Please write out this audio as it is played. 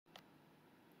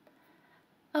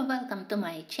Welcome to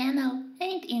my channel,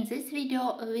 and in this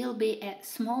video will be a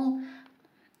small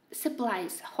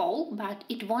supplies haul, but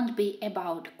it won't be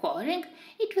about coloring,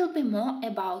 it will be more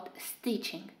about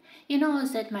stitching. You know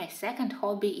that my second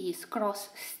hobby is cross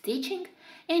stitching,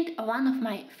 and one of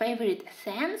my favorite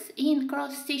themes in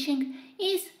cross stitching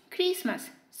is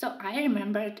Christmas. So I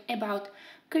remembered about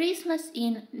Christmas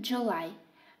in July.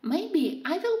 Maybe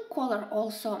I will color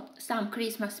also some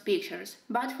Christmas pictures,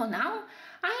 but for now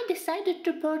I decided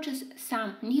to purchase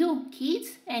some new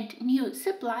kits and new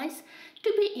supplies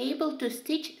to be able to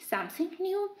stitch something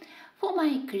new for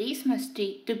my Christmas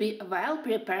tree, to be well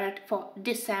prepared for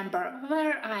December,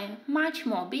 where I'm much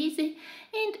more busy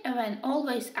and when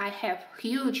always I have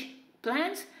huge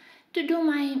plans to do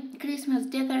my Christmas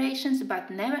decorations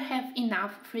but never have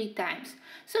enough free times.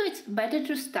 So it's better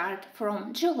to start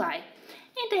from July.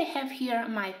 And I have here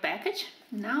my package.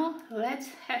 Now let's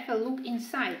have a look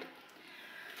inside.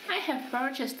 I have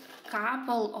purchased a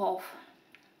couple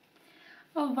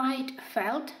of white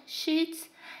felt sheets,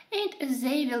 and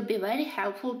they will be very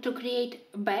helpful to create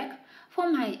a bag for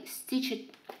my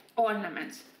stitched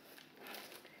ornaments.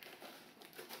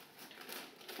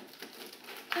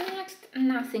 Next,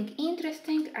 nothing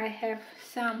interesting. I have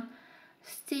some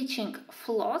stitching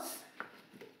floss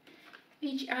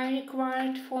which I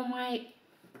required for my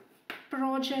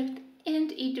project,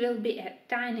 and it will be a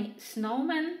tiny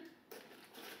snowman.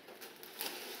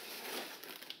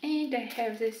 And I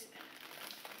have this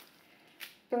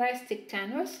plastic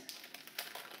canvas.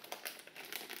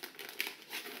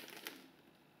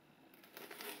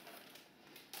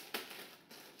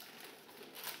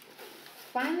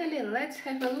 Finally, let's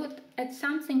have a look at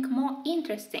something more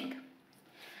interesting.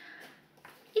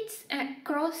 It's a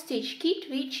cross stitch kit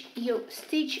which you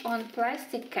stitch on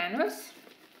plastic canvas.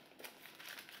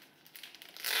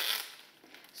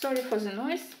 Sorry for the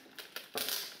noise.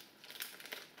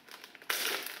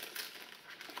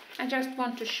 I just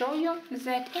want to show you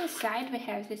that inside we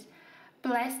have this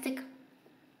plastic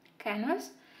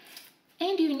canvas,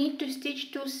 and you need to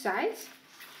stitch two sides.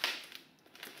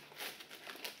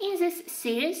 In this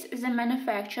series, the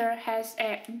manufacturer has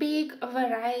a big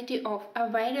variety of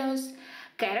various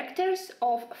characters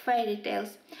of fairy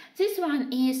tales. This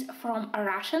one is from a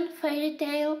Russian fairy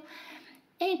tale,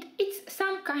 and it's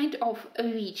some kind of a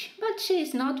witch, but she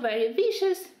is not very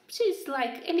vicious, she's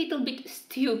like a little bit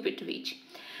stupid witch.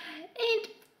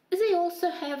 And they also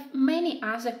have many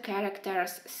other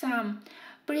characters, some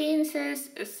princes,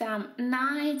 some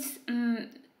knights,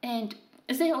 and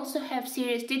they also have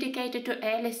series dedicated to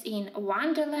Alice in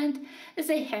Wonderland.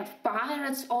 They have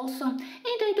pirates also, and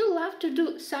I do love to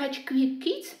do such quick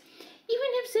kits.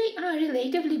 Even if they are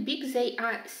relatively big, they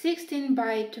are 16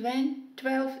 by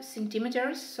 12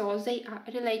 centimeters, so they are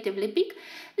relatively big.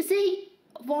 They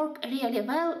work really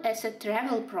well as a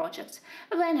travel projects.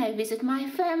 When I visit my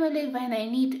family, when I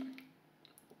need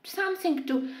something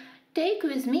to take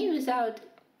with me without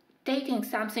taking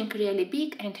something really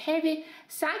big and heavy,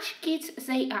 such kits,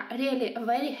 they are really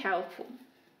very helpful.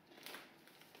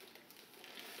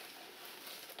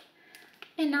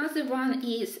 Another one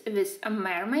is with a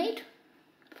mermaid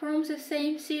from the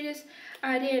same series.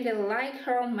 I really like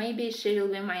her, maybe she will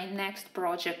be my next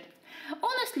project.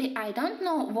 Honestly, I don't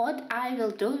know what I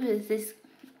will do with these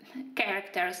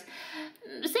characters.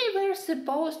 They were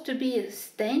supposed to be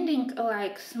standing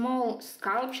like small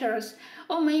sculptures,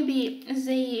 or maybe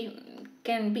they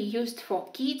can be used for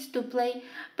kids to play,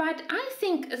 but I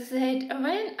think that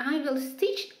when I will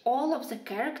stitch all of the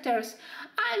characters,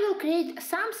 I will create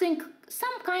something,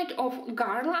 some kind of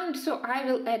garland, so I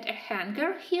will add a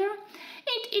hanger here,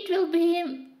 and it will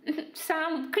be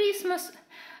some Christmas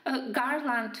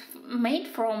garland made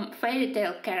from fairy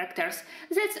tale characters.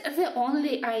 That's the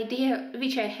only idea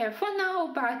which I have for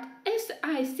now, but as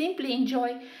I simply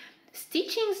enjoy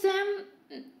stitching them,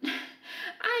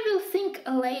 I will think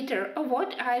later of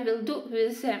what I will do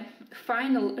with the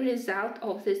final result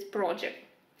of this project.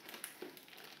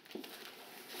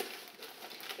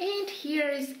 And here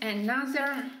is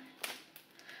another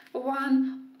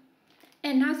one,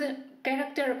 another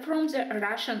character from the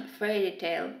Russian fairy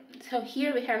tale. So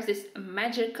here we have this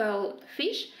magical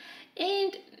fish,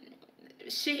 and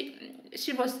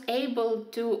she was able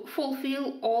to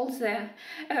fulfill all the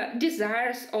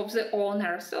desires of the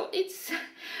owner. So it's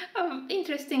an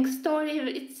interesting story.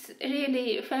 It's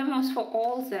really famous for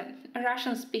all the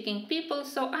Russian-speaking people,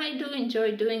 so I do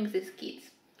enjoy doing these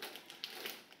kits.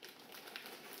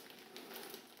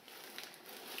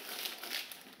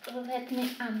 Let me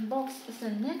unbox the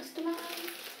next one.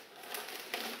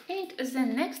 And the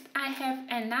next I have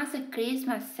another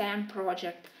Christmas theme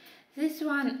project. This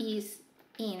one is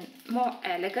in more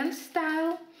elegant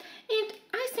style, and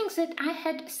I think that I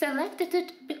had selected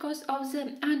it because of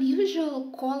the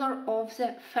unusual color of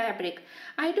the fabric.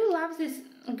 I do love this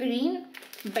green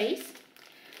base.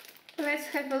 Let's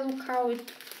have a look how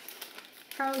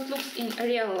it looks in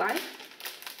real life,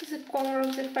 the color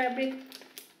of the fabric.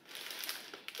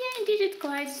 Yeah, indeed it's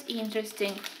quite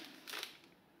interesting.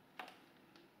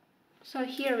 So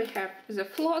here we have the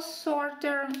floss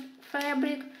sorter,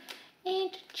 fabric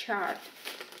and chart.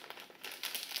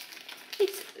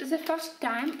 It's the first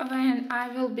time when I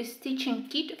will be stitching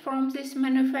kit from this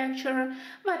manufacturer,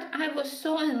 but I was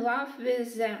so in love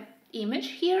with the image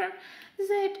here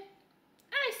that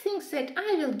I think that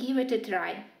I will give it a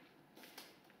try.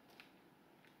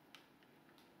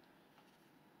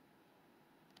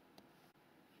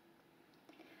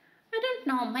 I don't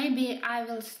know, maybe I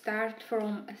will start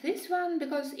from this one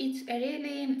because it's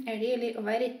really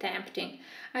very tempting.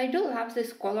 I do love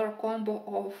this color combo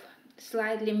of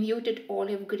slightly muted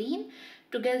olive green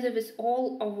together with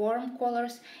all warm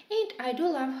colors, and I do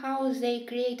love how they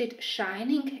created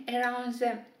shining around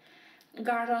the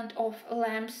garland of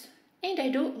lamps, and I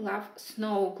do love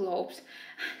snow globes.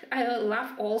 I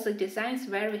love all the designs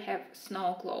where we have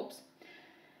snow globes.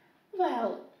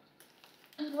 Well,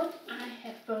 what I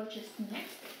have purchased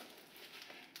next.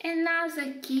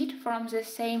 Another kit from the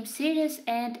same series,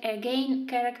 and again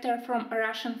character from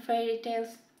Russian fairy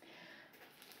tales.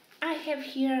 I have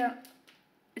here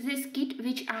this kit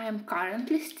which I am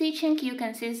currently stitching. You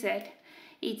can see that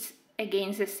it's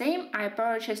again the same. I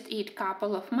purchased it a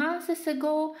couple of months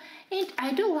ago, and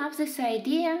I do love this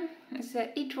idea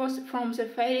that it was from the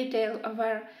fairy tale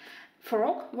where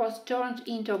frog was turned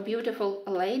into a beautiful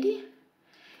lady.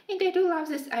 And I do love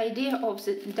this idea of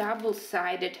the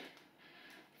double-sided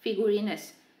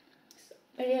figurines.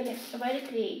 Really very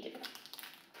creative.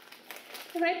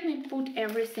 Let me put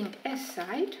everything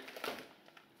aside.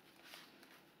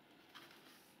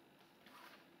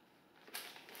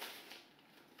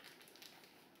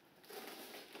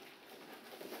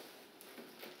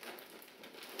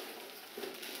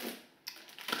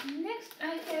 Next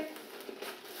I have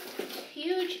a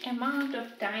huge amount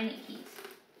of tiny kits.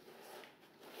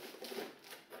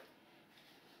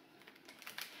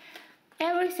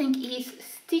 Everything is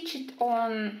stitched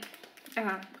on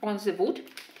the wood,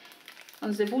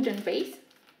 on the wooden base.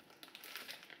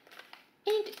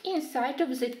 And inside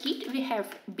of the kit we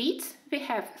have beads, we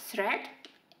have thread,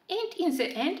 and in the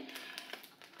end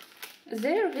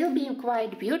there will be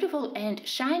quite beautiful and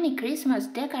shiny Christmas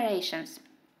decorations.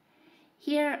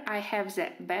 Here I have the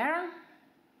bear.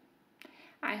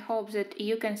 I hope that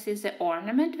you can see the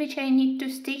ornament which I need to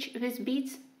stitch with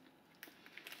beads.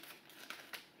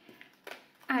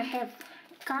 I have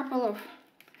a couple of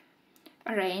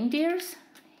reindeers.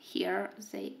 Here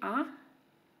they are,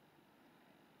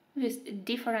 with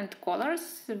different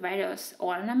colors, various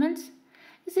ornaments.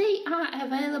 They are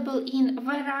available in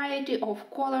variety of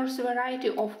colors, variety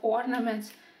of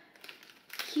ornaments.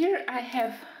 Here I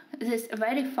have this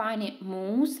very funny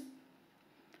moose.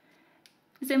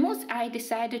 The moose I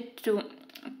decided to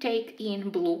take in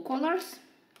blue colors.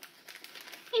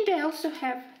 And I also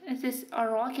have this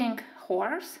rocking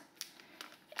horse.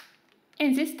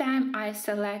 And this time I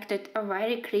selected a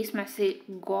very Christmassy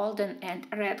golden and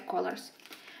red colors.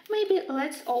 Maybe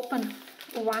let's open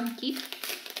one kit.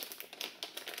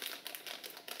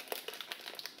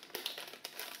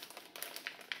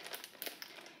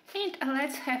 And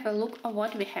let's have a look at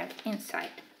what we have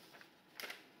inside.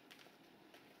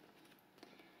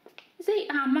 They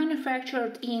are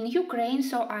manufactured in Ukraine,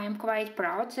 so I am quite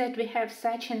proud that we have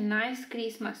such a nice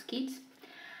Christmas kits.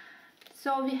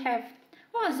 So we have,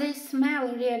 oh, they smell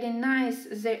really nice,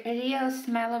 the real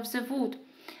smell of the wood,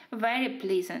 very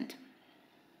pleasant.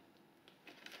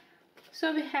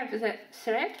 So we have the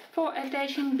thread for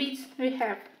attaching beads, we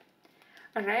have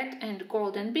red and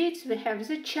golden beads, we have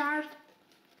the chart,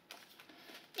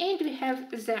 and we have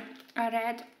the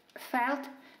red felt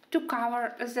to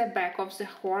cover the back of the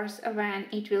horse when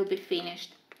it will be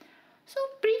finished. So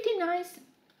pretty nice.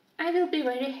 I will be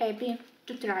very happy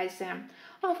to try them.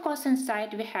 Of course,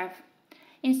 inside we have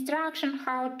instruction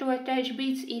how to attach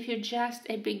beads if you're just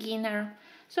a beginner.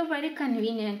 So very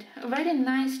convenient, very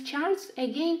nice charts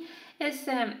again as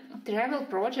travel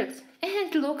projects.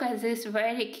 And look at this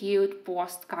very cute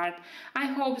postcard. I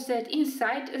hope that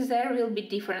inside there will be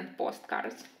different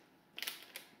postcards.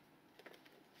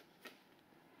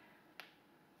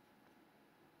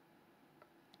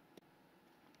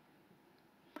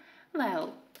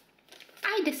 Well,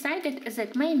 I decided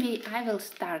that maybe I will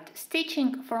start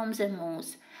stitching from the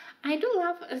moose. I do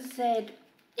love that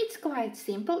it's quite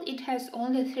simple. It has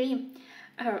only 3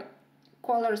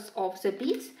 colors of the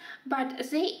beads, but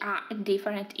they are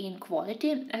different in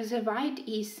quality. The white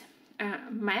is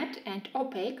matte and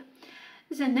opaque.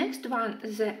 The next one,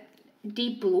 the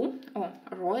deep blue or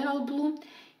royal blue,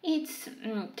 it's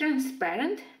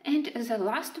transparent, and the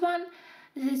last one,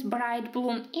 this bright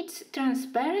blue, it's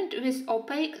transparent with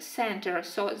opaque center,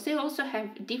 so they also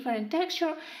have different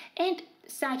texture, and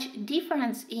such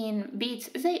difference in beads,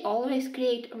 they always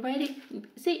create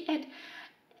they add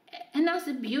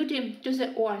another beauty to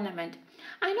the ornament.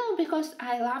 I know, because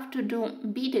I love to do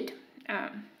beaded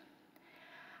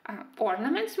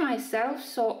ornaments myself,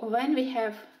 so when we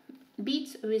have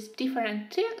beads with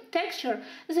different texture,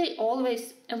 they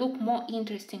always look more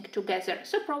interesting together.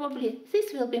 So probably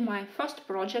this will be my first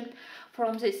project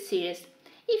from this series.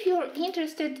 If you're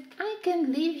interested, I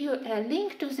can leave you a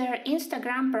link to their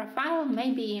Instagram profile.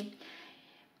 Maybe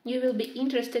you will be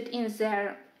interested in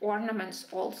their ornaments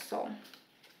also.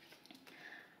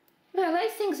 Well, I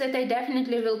think that I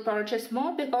definitely will purchase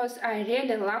more, because I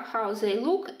really love how they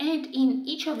look, and in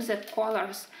each of the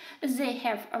colors they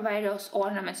have various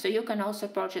ornaments. So you can also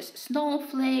purchase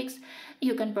snowflakes,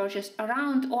 you can purchase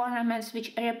round ornaments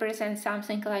which represent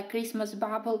something like Christmas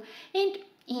bubble, and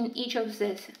in each of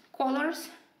these colors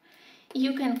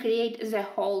you can create the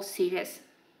whole series.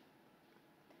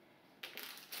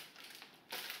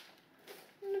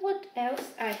 What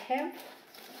else I have?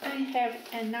 I have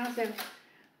another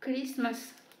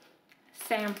Christmas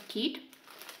theme kit,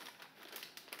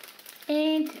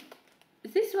 and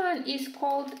this one is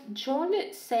called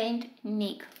Jolly Saint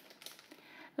Nick.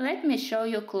 Let me show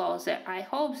you closer. I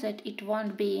hope that it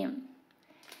won't be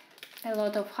a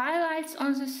lot of highlights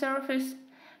on the surface.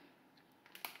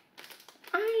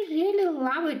 I really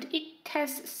love it. It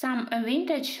has some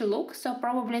vintage look, so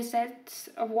probably that's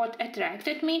what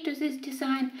attracted me to this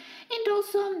design. And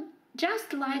also,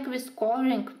 just like with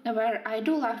coloring, where I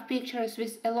do love pictures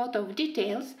with a lot of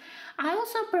details, I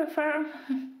also prefer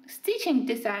stitching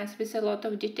designs with a lot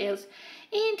of details.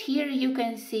 And here you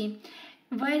can see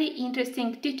very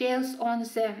interesting details on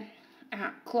the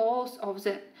clothes of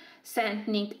the Saint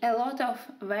Nick. A lot of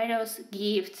various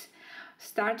gifts,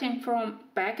 starting from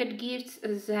packet gifts,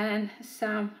 then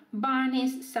some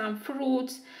bunnies, some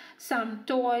fruits, some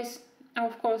toys,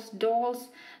 of course dolls,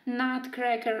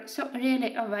 nutcracker. So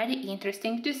really a very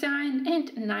interesting design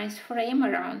and nice frame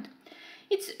around.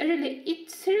 It's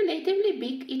relatively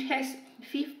big. It has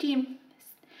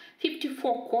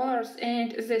 54 colors,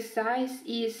 and the size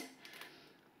is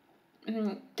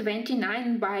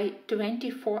 29 by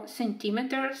 24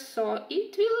 centimeters, so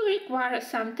it will require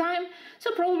some time.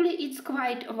 So probably it's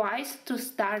quite wise to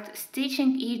start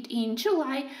stitching it in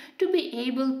July to be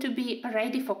able to be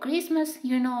ready for Christmas.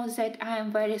 You know that I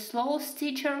am very slow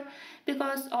stitcher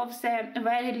because of the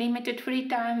very limited free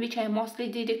time which I mostly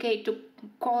dedicate to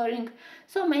coloring,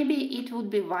 so maybe it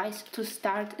would be wise to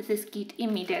start this kit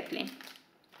immediately.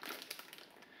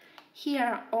 Here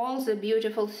are all the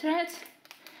beautiful threads.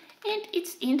 And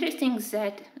it's interesting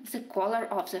that the color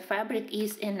of the fabric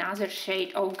is another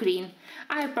shade of green.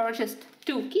 I purchased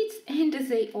 2 kits and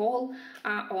they all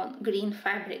are on green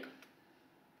fabric.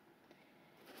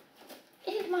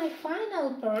 And my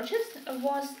final purchase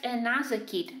was another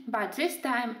kit, but this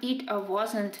time it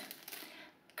wasn't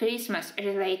Christmas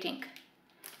relating.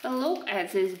 Look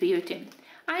at this beauty.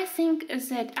 I think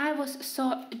that I was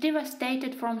so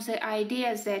devastated from the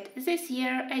idea that this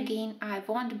year again I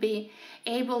won't be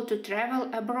able to travel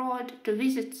abroad, to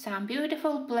visit some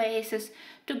beautiful places,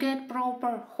 to get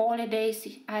proper holidays.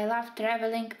 I love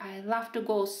traveling, I love to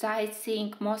go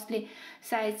sightseeing, mostly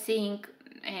sightseeing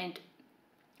and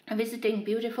visiting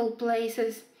beautiful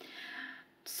places.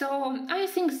 So I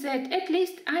think that at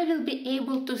least I will be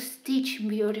able to stitch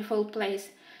beautiful place.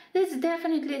 There's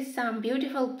definitely some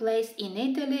beautiful place in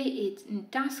Italy, it's in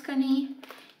Tuscany,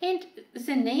 and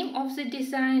the name of the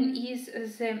design is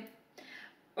the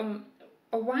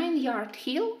Vineyard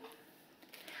Hill.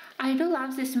 I do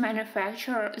love this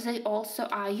manufacturer. They also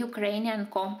are a Ukrainian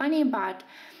company, but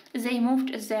they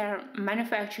moved their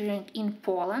manufacturing in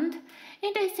Poland,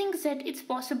 and I think that it's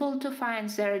possible to find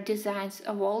their designs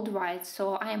worldwide,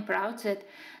 so I am proud that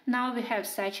now we have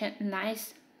such a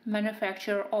nice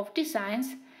manufacturer of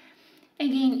designs.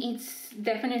 Again, it's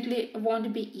definitely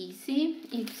won't be easy.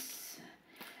 It's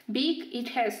big, it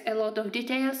has a lot of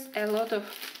details, a lot of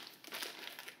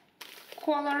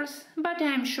colors, but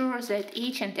I'm sure that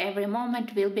each and every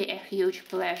moment will be a huge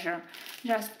pleasure.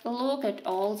 Just look at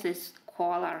all these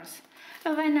colors.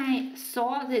 When I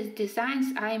saw these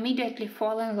designs, I immediately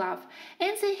fall in love,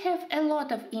 and they have a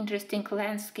lot of interesting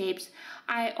landscapes.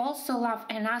 I also love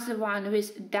another one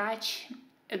with Dutch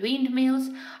windmills.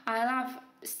 I love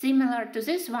similar to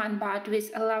this one but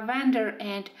with lavender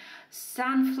and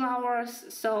sunflowers,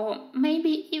 so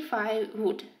maybe if I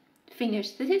would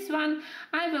finish this one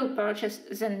I will purchase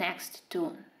the next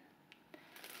two.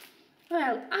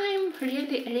 Well, I'm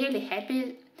really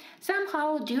happy.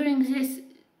 Somehow during this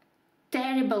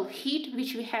terrible heat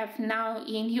which we have now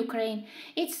in Ukraine,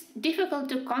 it's difficult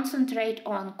to concentrate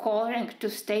on coloring, to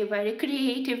stay very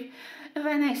creative.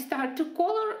 When I start to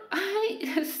color,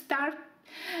 I start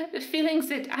feeling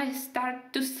that I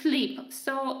start to sleep.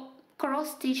 So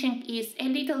cross-stitching is a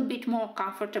little bit more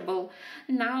comfortable.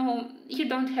 Now you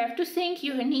don't have to think,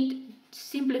 you need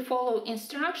simply follow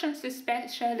instructions,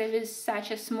 especially with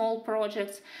such a small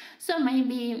projects. So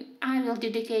maybe I will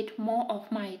dedicate more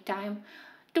of my time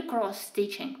to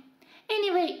cross-stitching.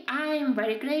 Anyway, I am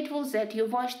very grateful that you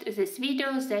watched this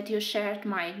video, that you shared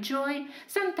my joy.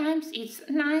 Sometimes it's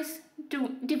nice to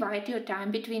divide your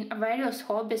time between various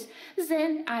hobbies.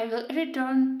 Then I will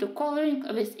return to coloring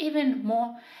with even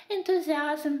more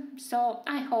enthusiasm, so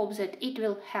I hope that it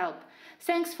will help.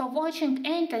 Thanks for watching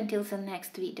and until the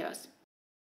next videos.